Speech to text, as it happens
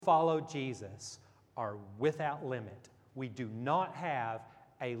follow Jesus are without limit. We do not have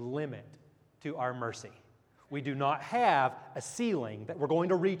a limit to our mercy. We do not have a ceiling that we're going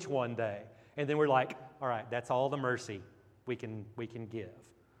to reach one day. And then we're like, all right, that's all the mercy we can give.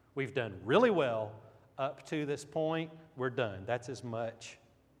 We've done really well up to this point. We're done. That's as much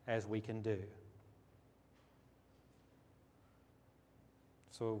as we can do.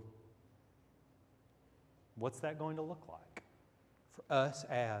 So, what's that going to look like for us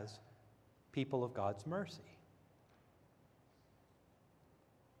as people of God's mercy?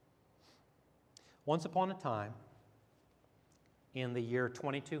 Once upon a time, in the year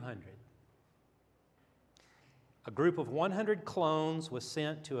 2200, a group of 100 clones was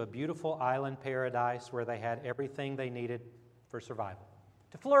sent to a beautiful island paradise where they had everything they needed for survival.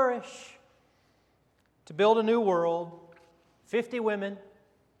 To flourish, to build a new world, 50 women,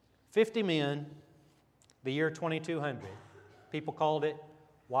 50 men, the year 2200. People called it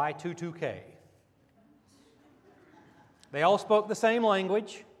Y22K. They all spoke the same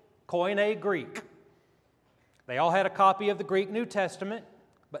language, Koine Greek. They all had a copy of the Greek New Testament,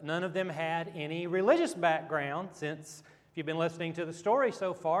 but none of them had any religious background, since if you've been listening to the story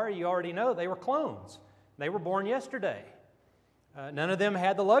so far, you already know they were clones. They were born yesterday. None of them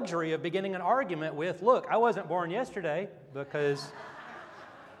had the luxury of beginning an argument with, look, I wasn't born yesterday, because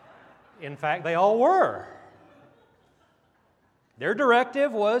in fact they all were. Their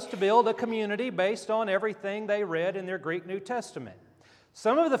directive was to build a community based on everything they read in their Greek New Testament.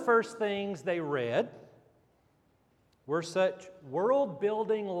 Some of the first things they read were such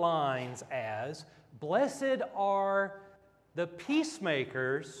world-building lines as, "Blessed are the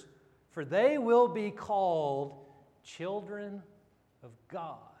peacemakers, for they will be called children of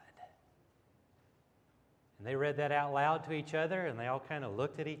God." And they read that out loud to each other, and they all kind of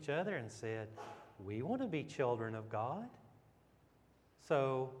looked at each other and said, "We want to be children of God.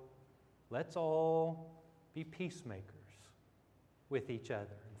 So let's all be peacemakers with each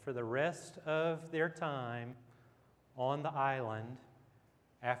other." And for the rest of their time on the island,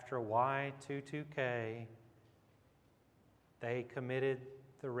 after Y22K, they committed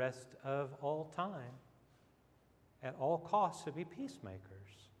the rest of all time, at all costs, to be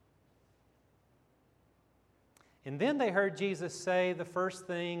peacemakers. And then they heard Jesus say the first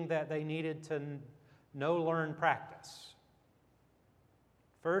thing that they needed to know, learn, practice.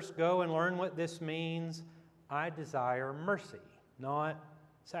 First, go and learn what this means. I desire mercy, not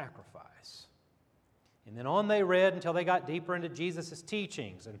sacrifice. And then on they read until they got deeper into Jesus'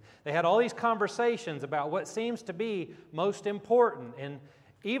 teachings. And they had all these conversations about what seems to be most important. And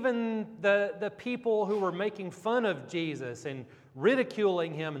even the people who were making fun of Jesus and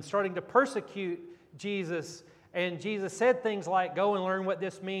ridiculing him and starting to persecute Jesus, and Jesus said things like, "Go and learn what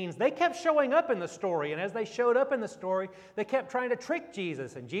this means," they kept showing up in the story. And as they showed up in the story, they kept trying to trick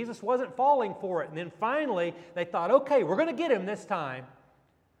Jesus, and Jesus wasn't falling for it. And then finally, they thought, okay, we're going to get him this time.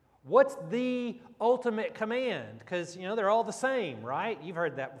 What's the ultimate command? Because, they're all the same, right? You've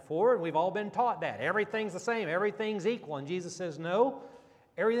heard that before, and we've all been taught that. Everything's the same. Everything's equal. And Jesus says, no,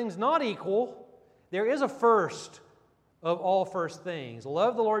 everything's not equal. There is a first of all first things.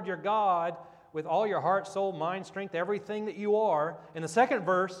 Love the Lord your God with all your heart, soul, mind, strength, everything that you are. In the second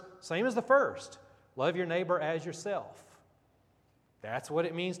verse, same as the first. Love your neighbor as yourself. That's what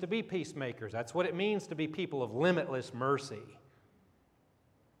it means to be peacemakers. That's what it means to be people of limitless mercy.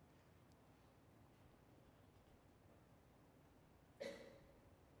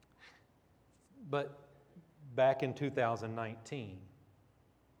 But back in 2019,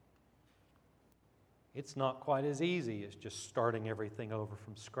 it's not quite as easy as just starting everything over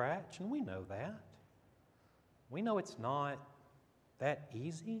from scratch, and we know that. We know it's not that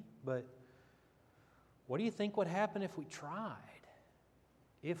easy, but what do you think would happen if we tried?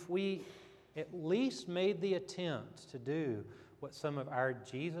 If we at least made the attempt to do what some of our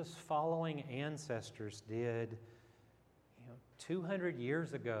Jesus-following ancestors did 200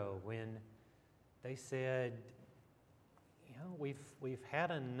 years ago, when they said, we've had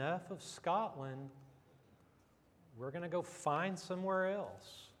enough of Scotland. We're going to go find somewhere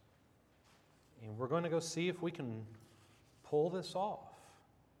else. And we're going to go see if we can pull this off.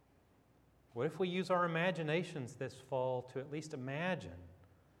 What if we use our imaginations this fall to at least imagine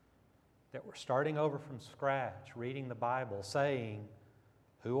that we're starting over from scratch, reading the Bible, saying,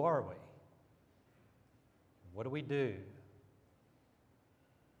 who are we? What do we do?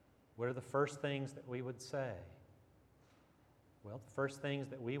 What are the first things that we would say? Well, the first things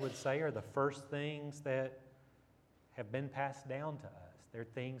that we would say are the first things that have been passed down to us. They're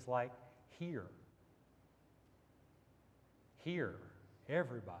things like, hear. Hear,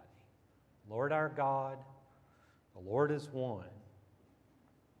 everybody. Lord our God, the Lord is one.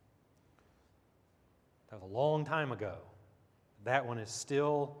 That was a long time ago. That one is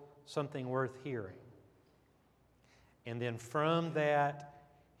still something worth hearing. And then from that,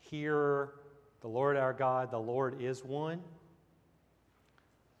 hear the Lord our God, the Lord is one.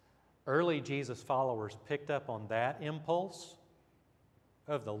 Early Jesus followers picked up on that impulse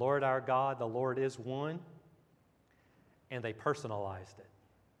of the Lord our God, the Lord is one, and they personalized it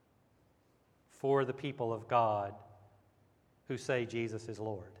for the people of God who say Jesus is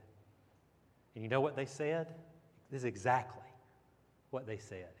Lord. And you know what they said? This is exactly what they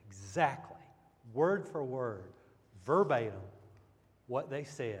said. Exactly. Word for word, verbatim, what they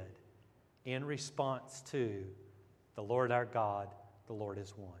said in response to the Lord our God, the Lord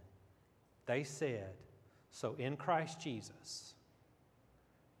is one. They said, so in Christ Jesus,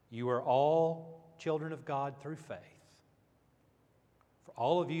 you are all children of God through faith. For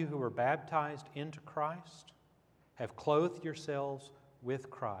all of you who were baptized into Christ have clothed yourselves with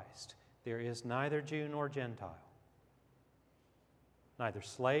Christ. There is neither Jew nor Gentile, neither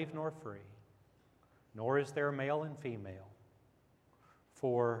slave nor free, nor is there male and female,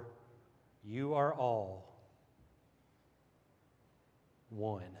 for you are all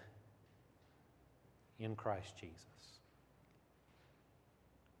one in Christ Jesus.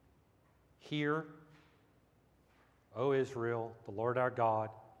 Hear, O Israel, the Lord our God,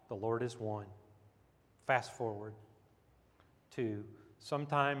 the Lord is one. Fast forward to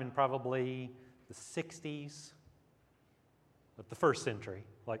sometime in probably the 60s of the first century,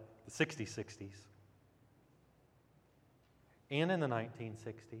 like the 60s, and in the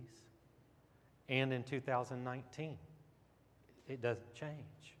 1960s, and in 2019. It doesn't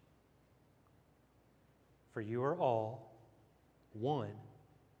change. For you are all one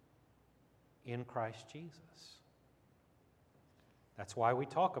in Christ Jesus. That's why we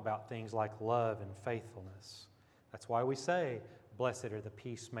talk about things like love and faithfulness. That's why we say, blessed are the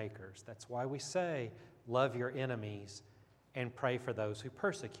peacemakers. That's why we say, love your enemies and pray for those who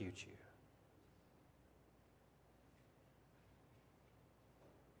persecute you.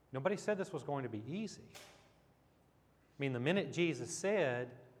 Nobody said this was going to be easy. I mean, the minute Jesus said,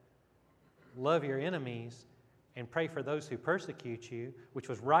 love your enemies and pray for those who persecute you, which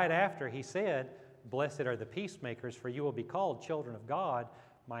was right after he said, blessed are the peacemakers, for you will be called children of God,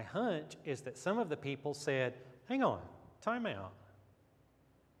 my hunch is that some of the people said, hang on, time out.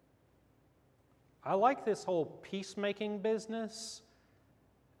 I like this whole peacemaking business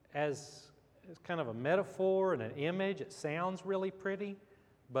as kind of a metaphor and an image. It sounds really pretty,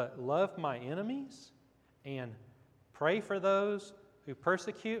 but love my enemies and pray for those who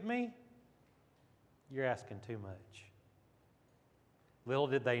persecute me? You're asking too much. Little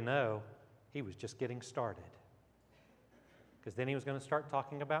did they know, he was just getting started. Because then he was going to start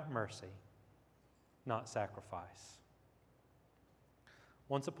talking about mercy, not sacrifice.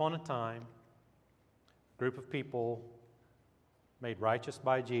 Once upon a time, a group of people made righteous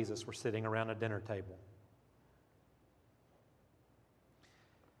by Jesus were sitting around a dinner table.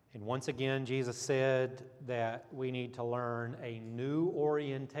 And once again, Jesus said that we need to learn a new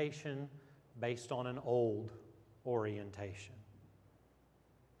orientation based on an old orientation.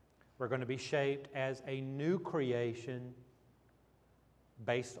 We're going to be shaped as a new creation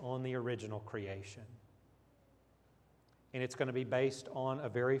based on the original creation. And it's going to be based on a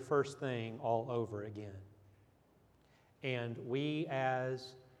very first thing all over again. And we,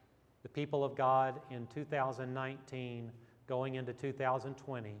 as the people of God in 2019, going into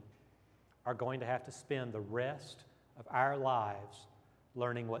 2020, are going to have to spend the rest of our lives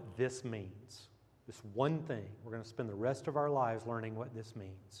learning what this means. This one thing, we're going to spend the rest of our lives learning what this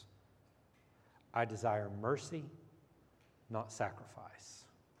means. I desire mercy, not sacrifice.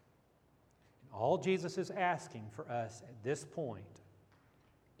 And all Jesus is asking for us at this point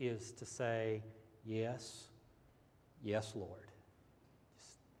is to say, yes, yes, Lord.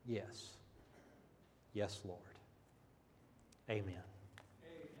 Yes, yes, Lord. Amen.